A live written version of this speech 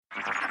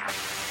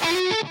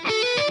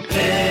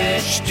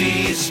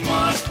HT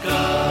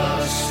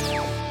Smartcast.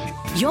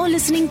 You're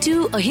listening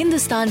to a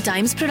Hindustan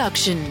Times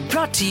production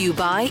brought to you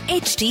by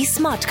HT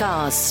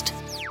Smartcast.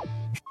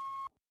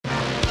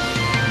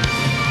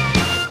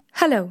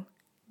 Hello,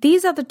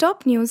 these are the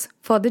top news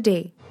for the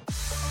day.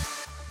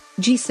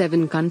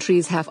 G7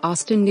 countries have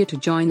asked India to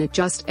join a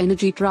Just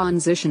Energy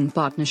Transition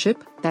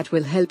Partnership that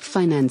will help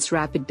finance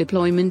rapid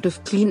deployment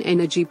of clean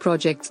energy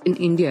projects in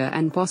India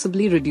and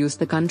possibly reduce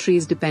the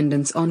country's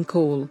dependence on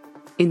coal.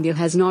 India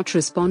has not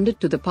responded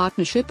to the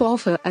partnership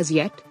offer as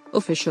yet,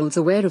 officials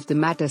aware of the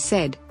matter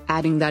said,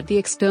 adding that the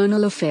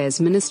External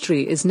Affairs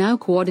Ministry is now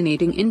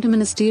coordinating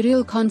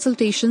interministerial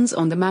consultations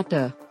on the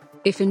matter.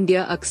 If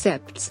India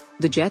accepts,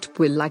 the JET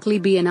will likely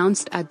be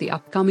announced at the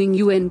upcoming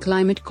UN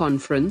Climate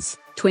Conference,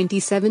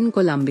 27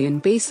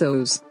 Colombian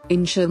pesos,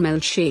 in Sharm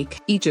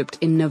el-Sheikh, Egypt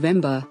in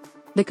November.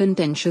 The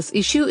contentious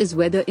issue is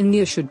whether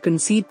India should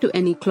concede to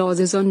any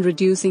clauses on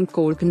reducing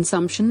coal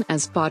consumption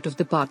as part of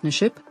the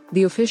partnership,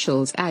 the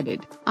officials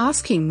added,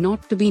 asking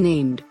not to be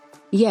named.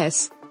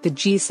 Yes, the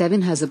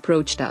G7 has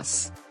approached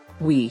us.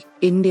 We,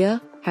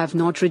 India, have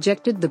not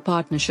rejected the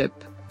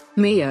partnership.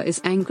 Maya is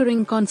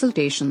anchoring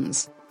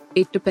consultations.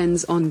 It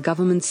depends on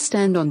government's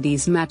stand on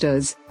these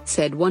matters,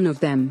 said one of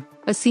them,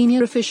 a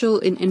senior official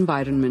in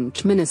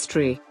Environment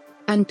Ministry.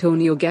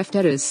 Antonio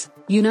Guterres,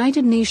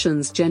 United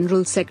Nations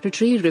General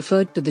Secretary,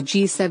 referred to the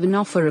G7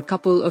 offer a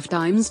couple of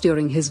times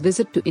during his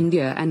visit to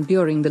India and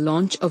during the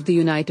launch of the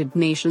United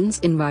Nations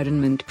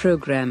Environment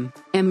Programme,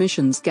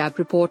 Emissions Gap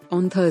Report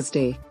on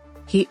Thursday.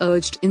 He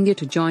urged India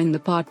to join the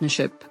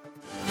partnership.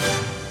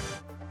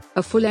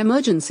 A full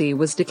emergency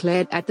was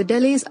declared at the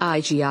Delhi's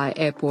IGI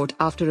airport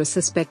after a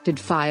suspected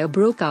fire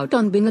broke out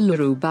on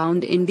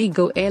Bengaluru-bound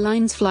Indigo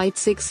Airlines Flight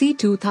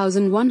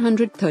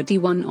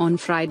 6E2131 on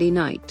Friday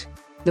night.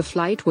 The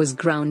flight was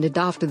grounded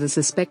after the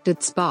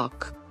suspected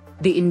spark.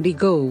 The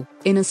Indigo,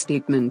 in a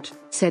statement,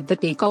 said the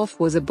takeoff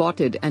was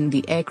aborted and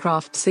the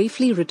aircraft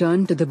safely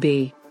returned to the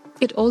bay.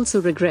 It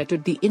also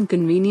regretted the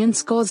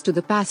inconvenience caused to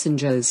the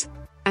passengers.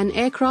 An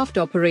aircraft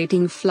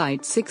operating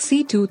Flight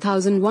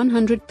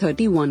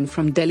 6E2131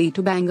 from Delhi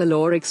to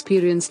Bangalore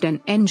experienced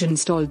an engine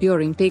stall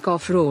during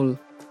takeoff roll.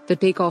 The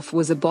takeoff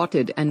was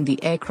aborted and the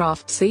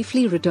aircraft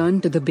safely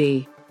returned to the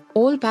bay.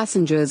 All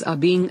passengers are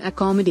being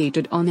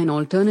accommodated on an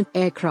alternate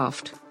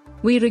aircraft.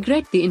 We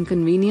regret the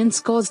inconvenience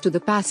caused to the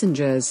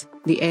passengers,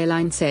 the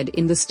airline said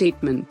in the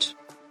statement.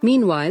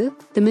 Meanwhile,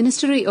 the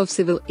Ministry of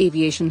Civil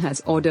Aviation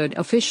has ordered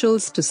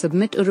officials to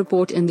submit a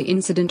report in the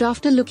incident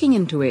after looking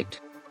into it.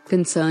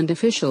 Concerned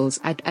officials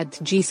at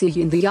GC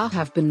India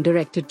have been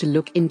directed to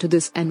look into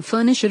this and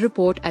furnish a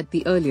report at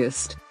the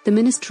earliest, the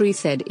ministry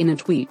said in a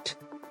tweet.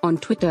 On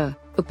Twitter,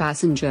 a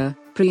passenger,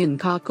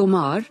 Priyanka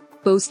Kumar,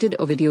 posted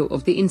a video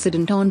of the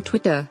incident on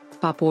Twitter,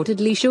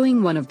 purportedly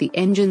showing one of the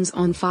engines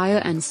on fire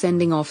and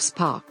sending off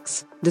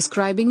sparks,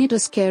 describing it a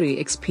scary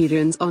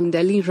experience on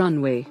Delhi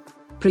runway.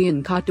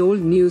 Priyanka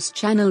told news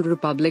channel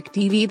Republic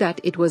TV that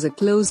it was a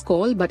close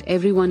call but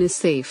everyone is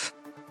safe.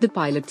 The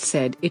pilot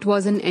said it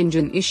was an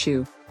engine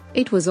issue.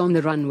 It was on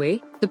the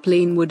runway, the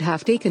plane would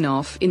have taken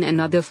off in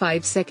another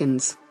 5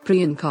 seconds,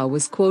 Priyanka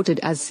was quoted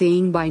as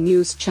saying by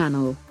news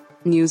channel.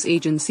 News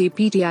agency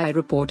PTI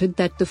reported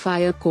that the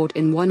fire caught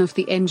in one of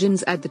the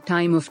engines at the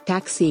time of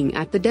taxiing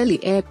at the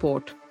Delhi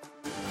airport.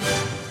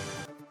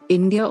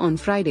 India on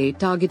Friday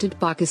targeted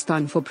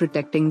Pakistan for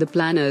protecting the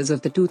planners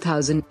of the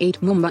 2008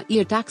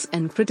 Mumbai attacks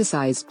and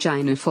criticized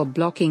China for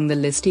blocking the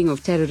listing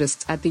of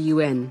terrorists at the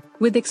UN,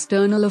 with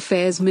External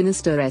Affairs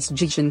Minister S.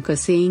 Jaishankar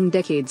saying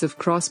decades of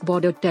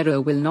cross-border terror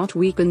will not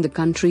weaken the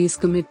country's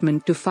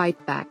commitment to fight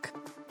back.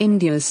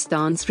 India's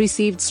stance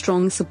received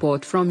strong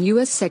support from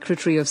US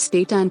Secretary of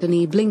State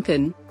Antony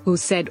Blinken, who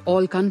said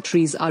all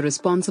countries are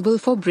responsible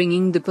for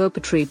bringing the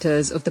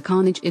perpetrators of the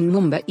carnage in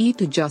Mumbai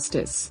to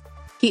justice.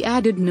 He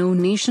added no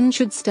nation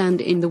should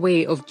stand in the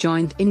way of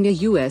joint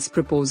India-US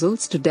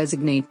proposals to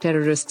designate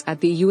terrorists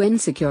at the UN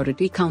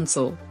Security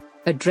Council.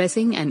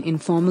 Addressing an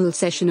informal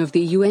session of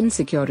the UN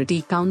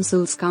Security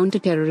Council's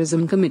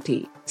Counter-Terrorism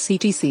Committee,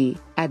 CTC,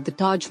 at the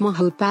Taj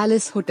Mahal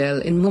Palace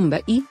Hotel in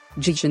Mumbai,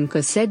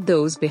 Jaishankar said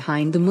those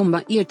behind the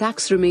Mumbai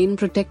attacks remain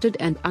protected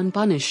and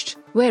unpunished,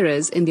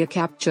 whereas India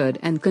captured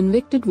and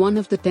convicted one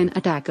of the 10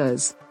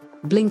 attackers.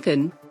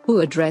 Blinken, who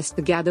addressed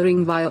the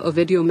gathering via a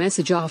video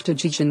message after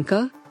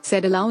Jaishankar,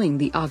 said allowing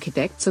the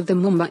architects of the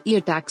Mumbai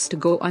attacks to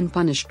go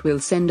unpunished will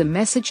send a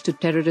message to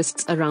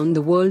terrorists around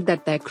the world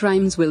that their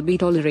crimes will be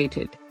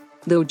tolerated.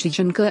 Though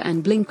Jaishankar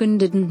and Blinken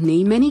didn't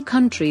name any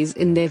countries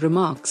in their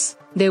remarks,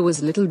 there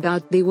was little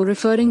doubt they were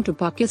referring to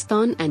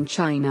Pakistan and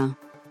China.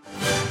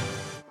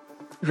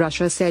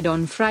 Russia said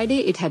on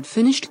Friday it had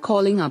finished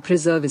calling up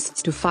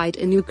reservists to fight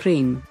in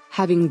Ukraine,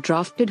 having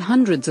drafted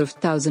hundreds of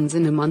thousands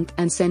in a month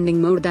and sending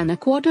more than a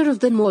quarter of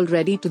them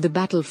already to the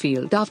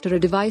battlefield after a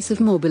divisive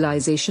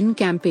mobilization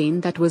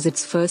campaign that was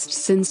its first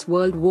since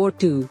World War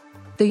II.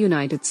 the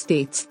United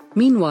States,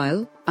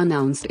 meanwhile,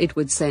 announced it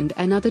would send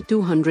another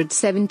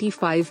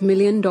 $275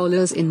 million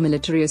in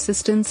military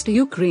assistance to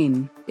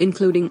Ukraine,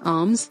 including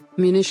arms,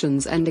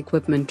 munitions and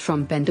equipment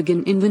from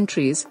Pentagon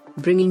inventories,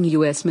 bringing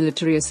U.S.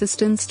 military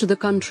assistance to the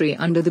country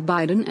under the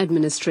Biden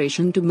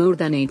administration to more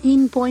than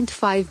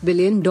 $18.5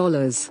 billion.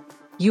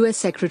 U.S.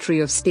 Secretary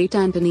of State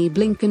Antony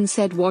Blinken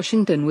said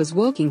Washington was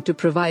working to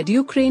provide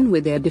Ukraine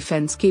with their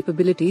defense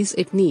capabilities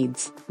it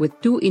needs, with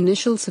 2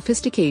 initial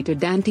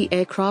sophisticated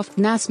anti-aircraft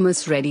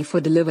NASAMS ready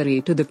for delivery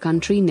to the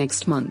country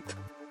next month.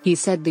 He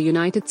said the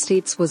United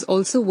States was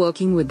also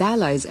working with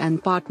allies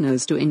and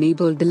partners to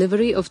enable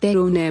delivery of their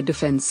own air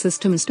defense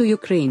systems to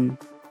Ukraine.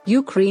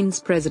 Ukraine's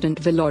President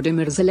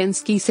Volodymyr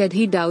Zelensky said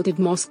he doubted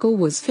Moscow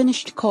was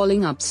finished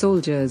calling up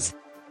soldiers.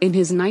 In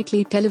his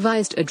nightly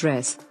televised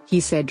address, he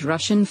said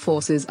Russian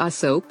forces are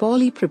so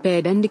poorly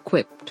prepared and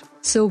equipped,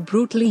 so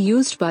brutally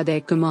used by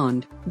their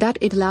command, that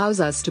it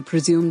allows us to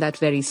presume that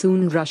very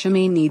soon Russia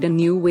may need a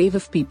new wave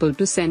of people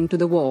to send to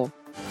the war.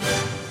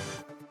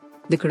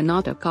 The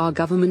Karnataka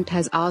government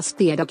has asked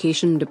the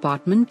Education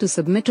Department to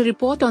submit a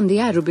report on the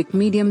Arabic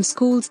medium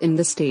schools in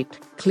the state,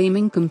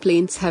 claiming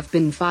complaints have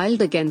been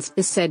filed against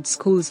the said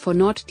schools for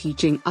not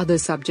teaching other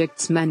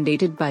subjects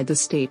mandated by the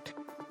state.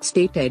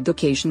 State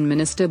Education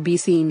Minister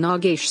B.C.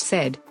 Nagesh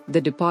said,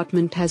 the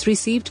department has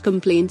received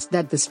complaints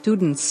that the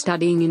students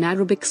studying in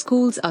Arabic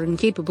schools are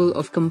incapable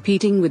of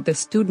competing with the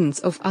students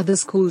of other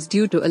schools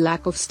due to a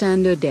lack of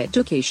standard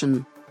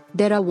education.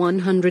 There are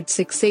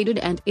 106 aided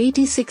and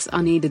 86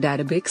 unaided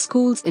Arabic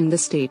schools in the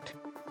state.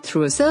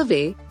 Through a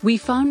survey, we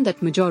found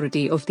that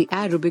majority of the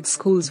Arabic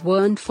schools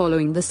weren't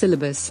following the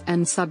syllabus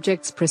and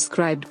subjects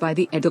prescribed by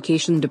the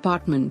Education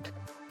Department.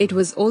 It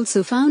was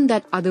also found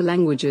that other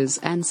languages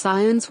and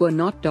science were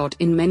not taught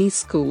in many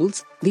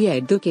schools, the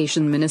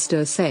Education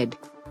Minister said.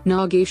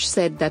 Nagesh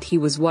said that he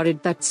was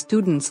worried that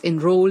students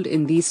enrolled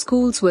in these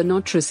schools were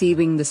not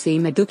receiving the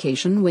same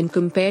education when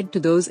compared to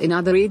those in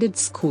other aided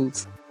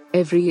schools.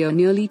 Every year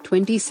nearly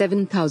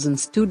 27,000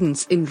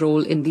 students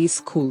enroll in these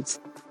schools.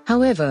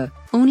 However,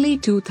 only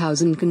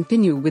 2,000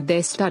 continue with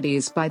their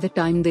studies by the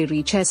time they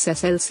reach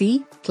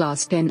SSLC,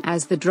 Class 10,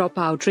 as the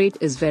dropout rate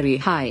is very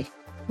high.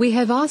 We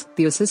have asked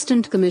the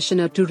Assistant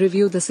Commissioner to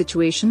review the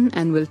situation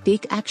and will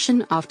take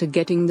action after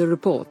getting the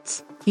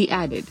reports, he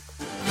added.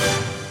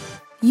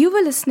 You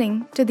were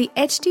listening to the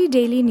HT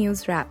Daily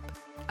News Wrap,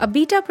 a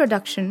beta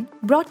production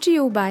brought to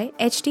you by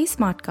HT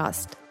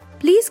Smartcast.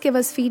 Please give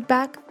us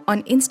feedback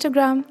on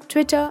Instagram,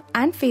 Twitter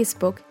and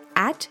Facebook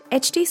at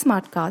HT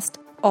Smartcast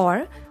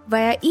or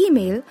via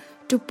email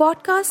to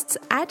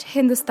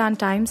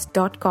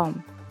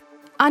podcasts@hindustantimes.com.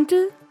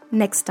 Until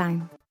next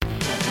time.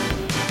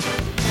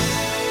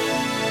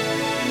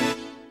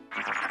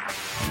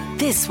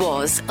 This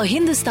was a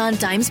Hindustan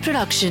Times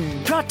production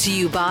brought to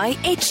you by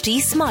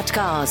HT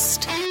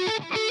Smartcast.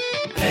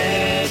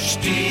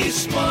 HT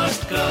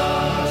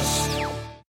Smartcast.